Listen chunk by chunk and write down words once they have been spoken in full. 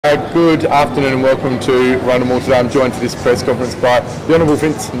Good afternoon and welcome to Rundle today. I'm joined for this press conference by the Honourable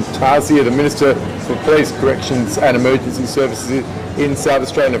Vincent Tarzia, the Minister for Police, Corrections and Emergency Services in South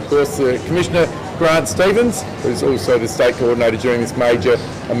Australia, and of course the Commissioner Grant Stevens, who is also the State Coordinator during this major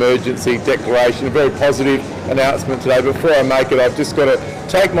emergency declaration. A very positive announcement today. Before I make it, I've just got to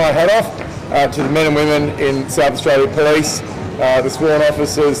take my hat off to the men and women in South Australia Police, the sworn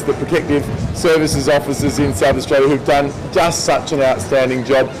officers, the protective services officers in South Australia who've done just such an outstanding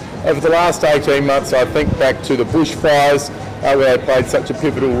job. Over the last 18 months, I think back to the bushfires where they played such a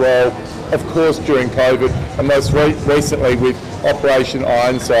pivotal role, of course during COVID, and most recently with Operation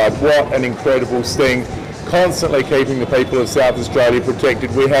Ironside. What an incredible sting, constantly keeping the people of South Australia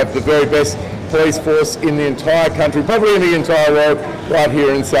protected. We have the very best police force in the entire country, probably in the entire world, right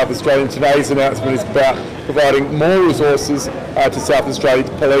here in South Australia. And today's announcement is about providing more resources to South Australia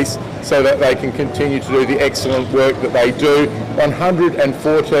Police so that they can continue to do the excellent work that they do.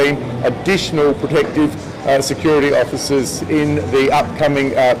 114 additional protective security officers in the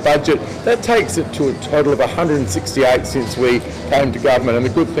upcoming budget. That takes it to a total of 168 since we came to government. And the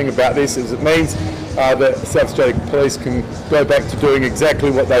good thing about this is it means that South Australia Police can go back to doing exactly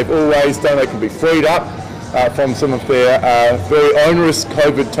what they've always done. They can be freed up from some of their very onerous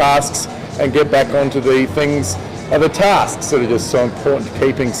COVID tasks and get back onto the things, the tasks that are just so important to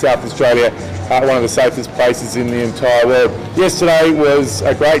keeping South Australia one of the safest places in the entire world. Yesterday was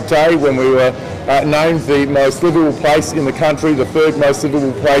a great day when we were named the most livable place in the country, the third most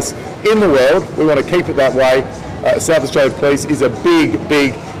livable place in the world. We want to keep it that way. South Australia Police is a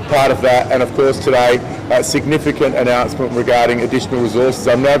big part of that, and of course today a significant announcement regarding additional resources.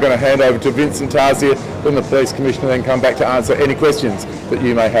 I'm now going to hand over to Vincent Tarzia from the Police Commissioner, then come back to answer any questions that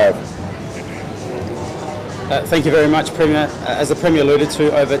you may have. Thank you very much, Premier. As the Premier alluded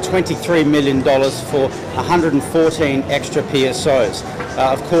to, over $23 million for 114 extra PSOs.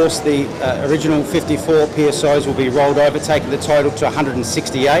 Of course, the original 54 PSOs will be rolled over, taking the total to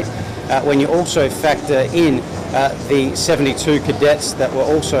 168. When you also factor in the 72 cadets that were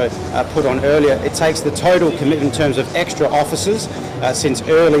also put on earlier, it takes the total commitment in terms of extra officers since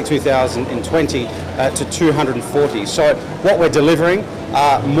early 2020 to 240. So what we're delivering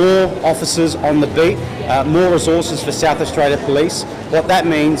are more officers on the beat, more resources for South Australia Police. What that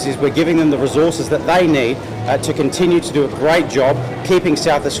means is we're giving them the resources that they need to continue to do a great job keeping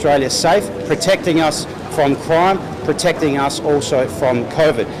South Australia safe, protecting us from crime, protecting us also from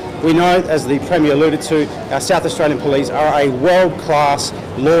COVID. We know, as the Premier alluded to, our South Australian Police are a world-class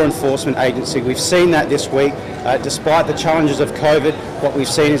law enforcement agency. We've seen that this week. Despite the challenges of COVID, what we've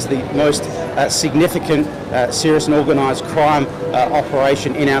seen is the most significant serious and organised crime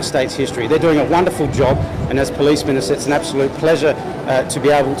operation in our state's history. They're doing a wonderful job, and as Police Minister, it's an absolute pleasure to be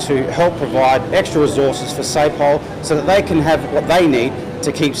able to help provide extra resources for SAPOL so that they can have what they need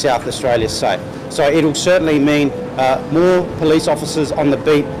to keep South Australia safe. So it'll certainly mean more police officers on the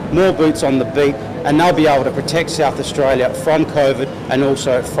beat, more boots on the beat, and they'll be able to protect South Australia from COVID and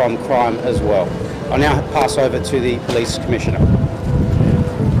also from crime as well. I'll now pass over to the Police Commissioner.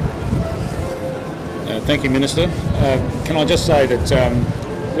 Thank you, Minister. Can I just say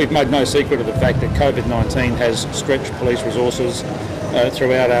that we've made no secret of the fact that COVID-19 has stretched police resources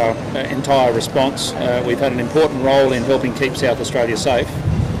throughout our entire response. We've had an important role in helping keep South Australia safe.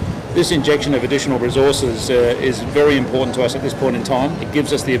 This injection of additional resources is very important to us at this point in time. It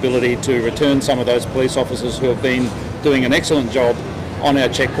gives us the ability to return some of those police officers who have been doing an excellent job on our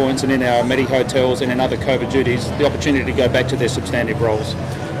checkpoints and in our Medi hotels and in other COVID duties, the opportunity to go back to their substantive roles.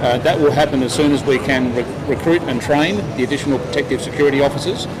 That will happen as soon as we can recruit and train the additional protective security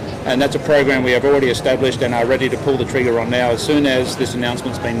officers, and that's a program we have already established and are ready to pull the trigger on now as soon as this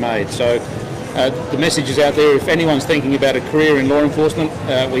announcement's been made. So the message is out there. If anyone's thinking about a career in law enforcement,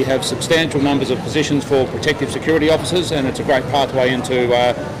 we have substantial numbers of positions for protective security officers, and it's a great pathway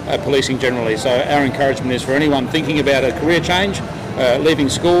into policing generally. So our encouragement is for anyone thinking about a career change, leaving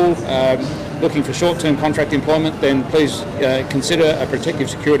school, looking for short-term contract employment, then please consider a protective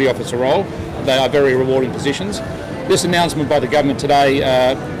security officer role. They are very rewarding positions. This announcement by the government today,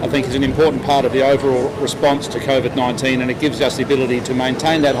 I think, is an important part of the overall response to COVID-19, and it gives us the ability to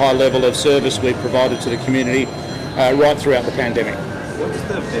maintain that high level of service we've provided to the community right throughout the pandemic. What is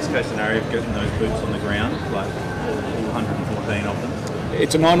the best case scenario of getting those boots on the ground, like all 114 of them?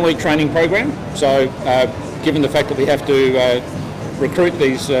 It's a 9-week training program, so given the fact that we have to recruit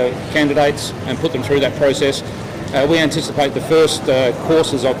these candidates and put them through that process, we anticipate the first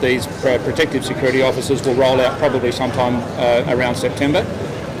courses of these protective security officers will roll out probably sometime around September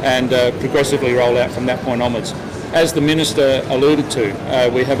and progressively roll out from that point onwards. As the Minister alluded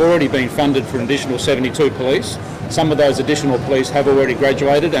to, we have already been funded for an additional 72 police. some of those additional police have already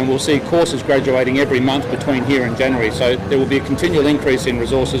graduated, and we'll see courses graduating every month between here and January. So there will be a continual increase in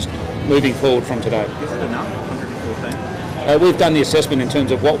resources moving forward from today. Is it enough, 114? We've done the assessment in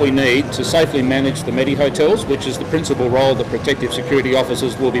terms of what we need to safely manage the Medi hotels, which is the principal role that protective security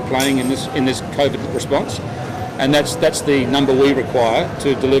officers will be playing in this COVID response. And that's the number we require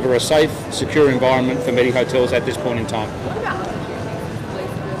to deliver a safe, secure environment for Medi hotels at this point in time. What about other duties?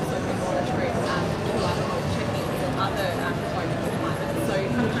 Police will also be monitoring QR check-ins and other COVID requirements. So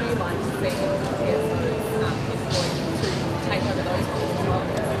would you like to see PSOs employed to take over those roles as well?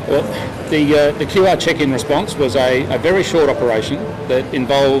 Well, the QR check-in response was a very short operation that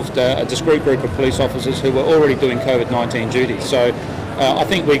involved a discrete group of police officers who were already doing COVID-19 duties. So I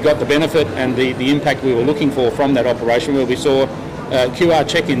think we got the benefit and the impact we were looking for from that operation, where we saw QR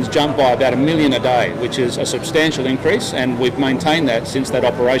check-ins jump by about 1 million a day, which is a substantial increase, and we've maintained that since that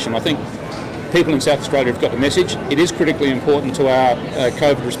operation. I think people in South Australia have got the message. It is critically important to our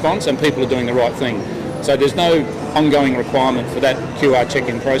COVID response, and people are doing the right thing. So there's no ongoing requirement for that QR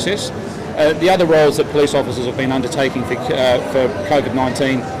check-in process. The other roles that police officers have been undertaking for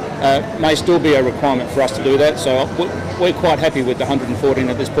COVID-19 may still be a requirement for us to do that. So we're quite happy with the 114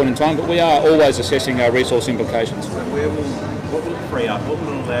 at this point in time, but we are always assessing our resource implications. So what will it free up? What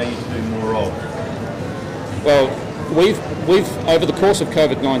will it allow you to do more of? Well, we've over the course of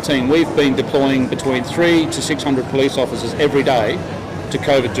COVID-19, we've been deploying between 300 to 600 police officers every day to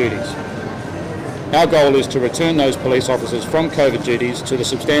COVID duties. Our goal is to return those police officers from COVID duties to the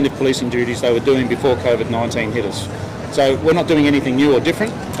substantive policing duties they were doing before COVID-19 hit us. So we're not doing anything new or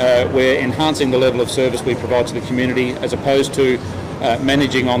different. We're enhancing the level of service we provide to the community, as opposed to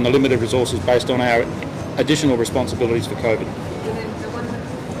managing on the limited resources based on our additional responsibilities for COVID. And then the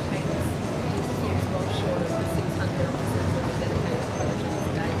 114 is well short of the 600 officers that are dedicated to COVID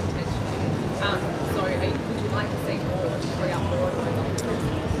today, potentially. So would you like to see more to free up more of those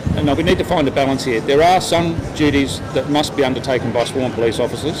officers? No, we need to find a balance here. There are some duties that must be undertaken by sworn police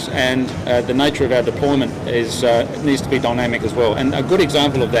officers, and the nature of our deployment needs to be dynamic as well. And a good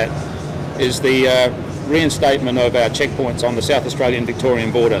example of that is the reinstatement of our checkpoints on the South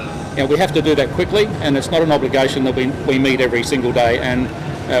Australian-Victorian border. We have to do that quickly, and it's not an obligation that we meet every single day, and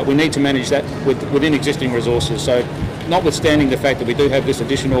we need to manage that within existing resources. So, notwithstanding the fact that we do have this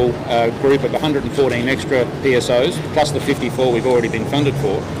additional group of 114 extra PSOs, plus the 54 we've already been funded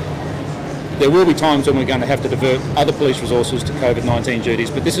for, there will be times when we're going to have to divert other police resources to COVID-19 duties,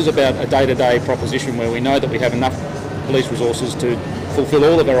 but this is about a day-to-day proposition where we know that we have enough police resources to fulfil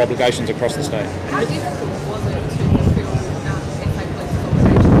all of our obligations across the state. How difficult was it to fulfil SA Police's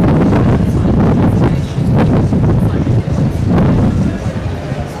obligations?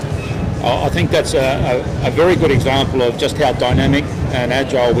 I think that's a very good example of just how dynamic and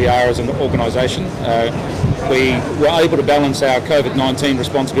agile we are as an organisation. We were able to balance our COVID-19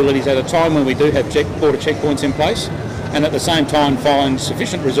 responsibilities at a time when we do have border checkpoints in place, and at the same time find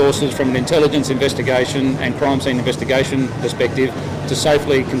sufficient resources from an intelligence investigation and crime scene investigation perspective to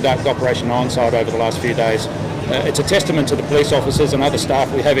safely conduct Operation Ironside over the last few days. It's a testament to the police officers and other staff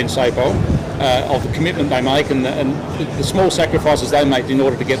we have in SAPOL of the commitment they make and the small sacrifices they make in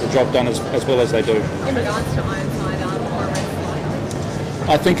order to get the job done as well as they do. In regards to Ironside, or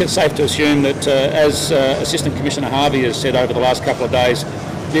I think it's safe to assume that, as Assistant Commissioner Harvey has said over the last couple of days,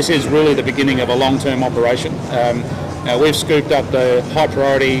 this is really the beginning of a long-term operation. We've scooped up the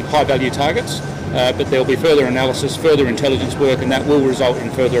high-priority, high-value targets, but there will be further analysis, further intelligence work, and that will result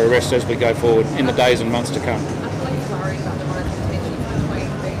in further arrests as we go forward in the days and months to come. are police worried about the rising tensions between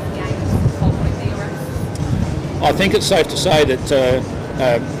these gangs following the arrests? I think it's safe to say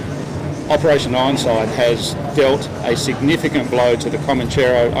that Operation Ironside has dealt a significant blow to the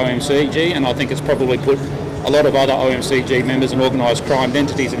Comanchero OMCG, and I think it's probably put a lot of other OMCG members and organised crime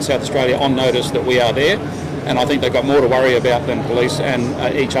entities in South Australia on notice that we are there, and I think they've got more to worry about than police and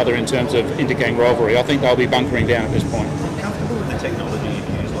each other in terms of inter-gang rivalry. I think they'll be bunkering down at this point. Comfortable with the technology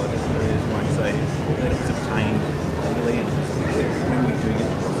you've used, like might say that it was obtained legally, and when we do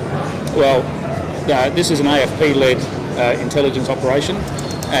get Well, this is an AFP-led intelligence operation,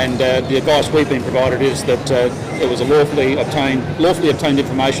 and the advice we've been provided is that it was a lawfully obtained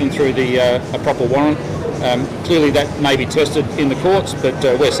information through a proper warrant. Clearly that may be tested in the courts, but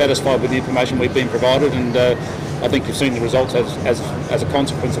we're satisfied with the information we've been provided, and I think you've seen the results as a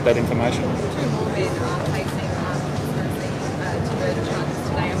consequence of that information. 2 more men are facing conspiracy to murder charges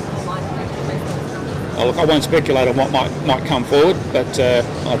today. I'm reminded of police numbers. Look, I won't speculate on what might come forward, but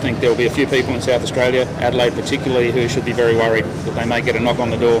I think there will be a few people in South Australia, Adelaide particularly, who should be very worried that they may get a knock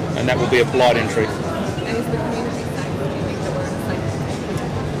on the door, and that will be a blight entry. And is the community safe? Do you think that we're in a safe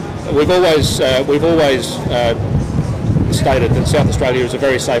position? We've always stated that South Australia is a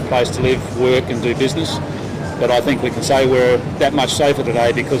very safe place to live, work and do business. But I think we can say we're that much safer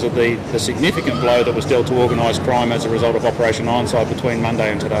today because of the significant blow that was dealt to organised crime as a result of Operation Ironside between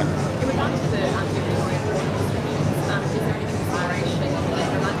Monday and today. In regards to the Victorian is there any consideration in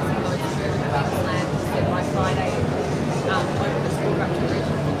amongst those who have planned to set by Friday over the school up to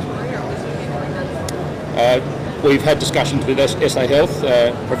region of Victoria, or was it doing that? We've had discussions with SA Health,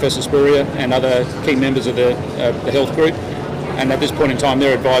 Professor Spurrier and other key members of the health group, and at this point in time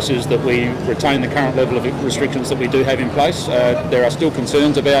their advice is that we retain the current level of restrictions that we do have in place. There are still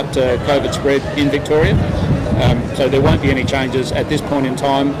concerns about COVID spread in Victoria, so there won't be any changes at this point in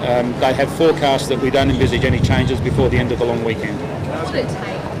time. They have forecast that we don't envisage any changes before the end of the long weekend. What would it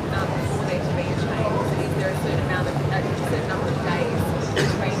take for there to be a change? Is there a certain amount of, a certain number of days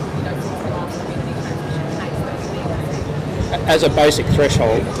between, since the last community transmission case that we need to see? As a basic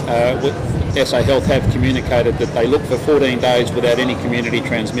threshold, SA Health have communicated that they look for 14 days without any community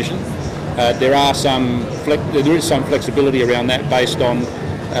transmission. There is some flexibility around that based on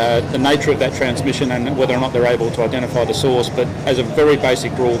the nature of that transmission and whether or not they're able to identify the source, but as a very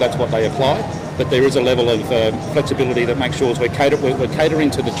basic rule that's what they apply. But there is a level of flexibility that makes sure we're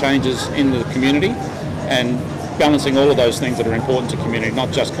catering to the changes in the community and balancing all of those things that are important to community,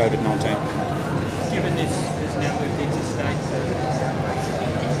 not just COVID-19. Given this has now moved into state,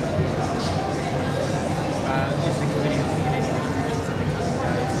 is the committee looking at any restrictions in the coming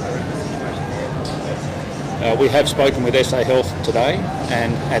days situation there? We have spoken with SA Health today,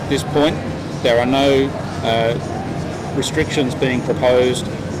 and at this point there are no restrictions being proposed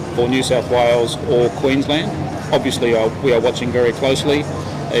for New South Wales or Queensland. Obviously we are watching very closely.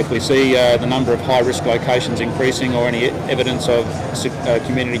 If we see the number of high-risk locations increasing or any evidence of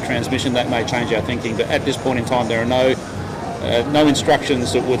community transmission, that may change our thinking. But at this point in time, there are no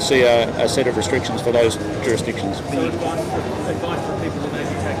instructions that would see a set of restrictions for those jurisdictions. So advice for people who may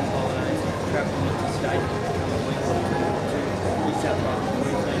be taking holidays, travelling interstate, to New South Wales,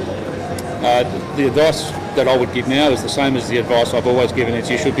 Queensland? The advice that I would give now is the same as the advice I've always given. It's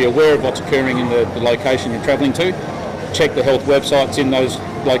you should be aware of what's occurring in the location you're travelling to. Check the health websites in those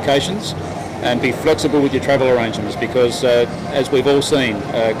locations and be flexible with your travel arrangements because as we've all seen,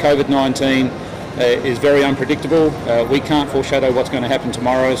 COVID-19 is very unpredictable. We can't foreshadow what's going to happen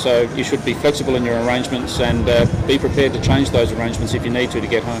tomorrow, so you should be flexible in your arrangements and be prepared to change those arrangements if you need to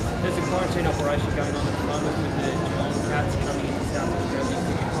get home. There's a quarantine operation going on at the moment with the Geelong Cats coming into South Australia.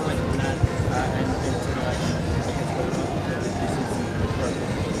 Can you comment on that and tonight, I guess, whether or not this is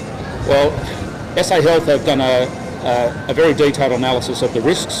appropriate? Well, SA Health have done a very detailed analysis of the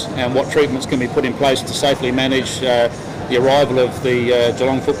risks and what treatments can be put in place to safely manage the arrival of the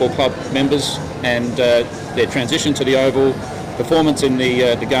Geelong Football Club members and their transition to the Oval, performance in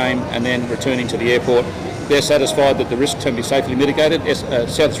the game and then returning to the airport. They're satisfied that the risks can be safely mitigated.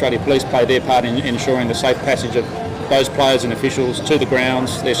 South Australia Police play their part in ensuring the safe passage of those players and officials to the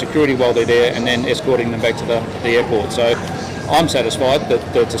grounds, their security while they're there and then escorting them back to the airport. So I'm satisfied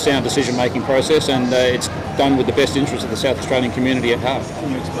that it's a sound decision-making process and it's done with the best interest of the South Australian community at heart.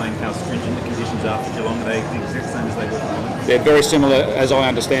 Can you explain how stringent the conditions are for Geelong? Are they the exact same as they were for Collingwood? They're very similar, as I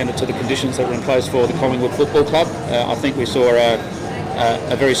understand it, to the conditions that were in place for the Collingwood Football Club. I think we saw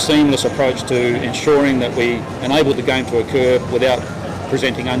a very seamless approach to ensuring that we enabled the game to occur without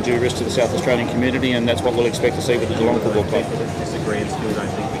presenting undue risk to the South Australian community, and that's what we'll expect to see with the Geelong Football Club. People that disagree and still don't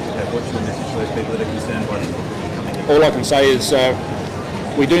think we should have. What's your message to those people that are concerned by this coming in? All I can say is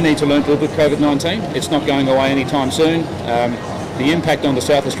we do need to learn to live with COVID-19. It's not going away anytime soon. The impact on the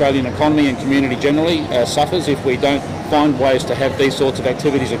South Australian economy and community generally suffers if we don't find ways to have these sorts of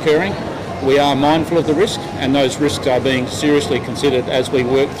activities occurring. We are mindful of the risk, and those risks are being seriously considered as we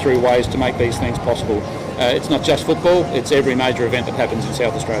work through ways to make these things possible. It's not just football, it's every major event that happens in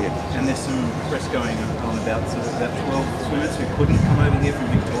South Australia. And there's some press going on about sort of about 12 swimmers who couldn't come over here from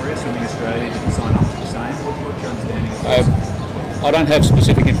Victoria, Swimming Australia, didn't sign up to the same. What's your understanding of this? I don't have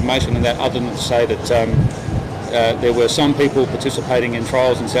specific information on that other than to say that there were some people participating in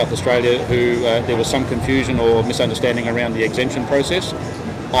trials in South Australia who there was some confusion or misunderstanding around the exemption process.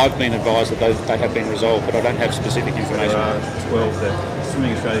 I've been advised that they have been resolved, but I don't have specific information. There are 12 that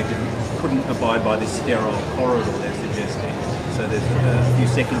Swimming Australia couldn't abide by this sterile corridor they're suggesting. So there's a few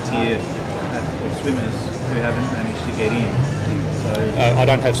second tier swimmers who haven't managed to get in. So I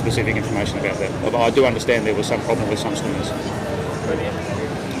don't have specific information about that. But I do understand there was some problem with some swimmers.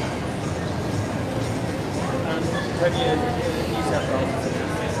 Premier, New South Wales has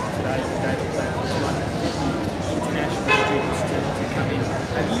announced today that they will like international students to come in.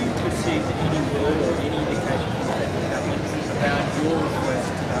 Have you received any word or any indication from the federal government about your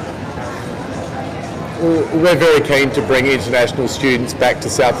request we're very keen to bring international students back to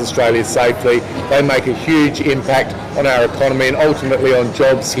South Australia safely. They make a huge impact on our economy and ultimately on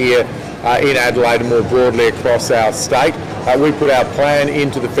jobs here in Adelaide and more broadly across our state. We put our plan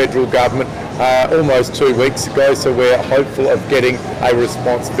into the federal government almost 2 weeks ago, so we're hopeful of getting a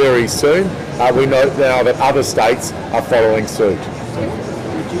response very soon. We know now that other states are following suit.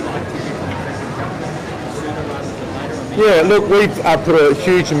 Yeah, look, we've put a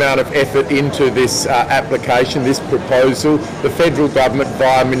huge amount of effort into this application, this proposal. The federal government,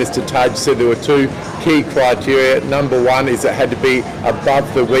 via Minister Tarzia, said there were two key criteria. Number one is it had to be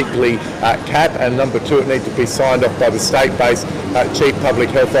above the weekly cap, and number two, it needed to be signed off by the state-based Chief Public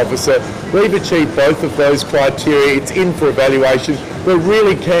Health Officer. We've achieved both of those criteria. It's in for evaluation. We're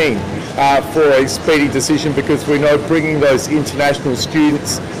really keen for a speedy decision because we know bringing those international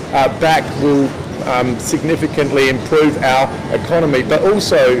students back will significantly improve our economy, but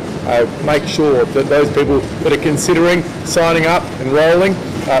also make sure that those people that are considering signing up, enrolling,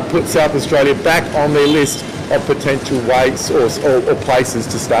 put South Australia back on their list of potential ways or places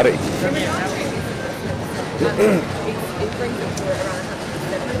to study. It brings it to around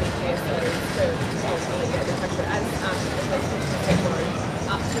 170 PSOs ultimately get the pressure as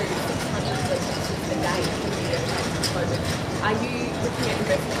up to 600 a day COVID. Are you looking at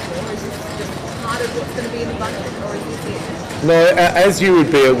investment more? Is this just part of what's going to be in the budget, or is this it? No, as you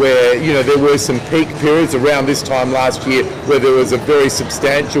would be aware, there were some peak periods around this time last year where there was a very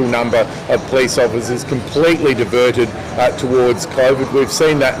substantial number of police officers completely diverted towards COVID. We've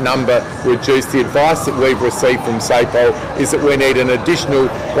seen that number reduce. The advice that we've received from SAPO is that we need an additional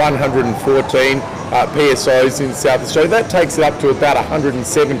 114 PSOs in South Australia. That takes it up to about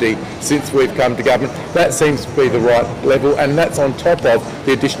 170 since we've come to government. That seems to be the right level, and that's on top of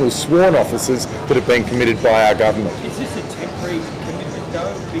the additional sworn officers that have been committed by our government. Is this a temporary commitment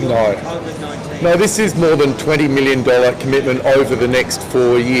though, beyond COVID-19? No, this is more than $20 million commitment over the next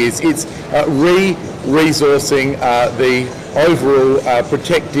 4 years. It's resourcing the overall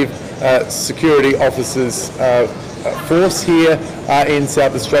protective security officers force here in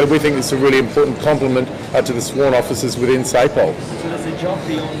South Australia. We think it's a really important complement to the sworn officers within SAPOL. So there's a job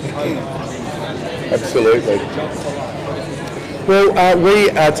beyond COVID-19? Absolutely. Job for life. Well, we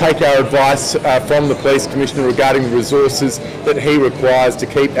take our advice from the Police Commissioner regarding the resources that he requires to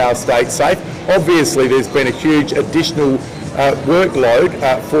keep our state safe. Obviously, there's been a huge additional workload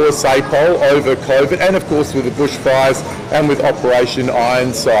for SAPOL over COVID, and of course with the bushfires and with Operation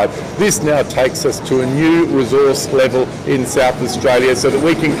Ironside. This now takes us to a new resource level in South Australia so that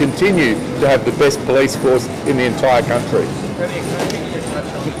we can continue to have the best police force in the entire country.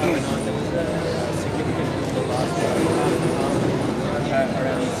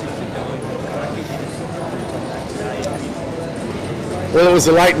 Well, it was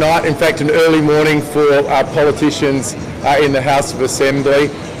a late night, in fact an early morning for our politicians in the House of Assembly.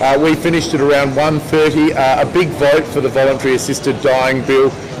 We finished at around 1:30, a big vote for the voluntary assisted dying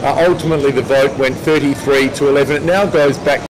bill. Ultimately the vote went 33 to 11. It now goes back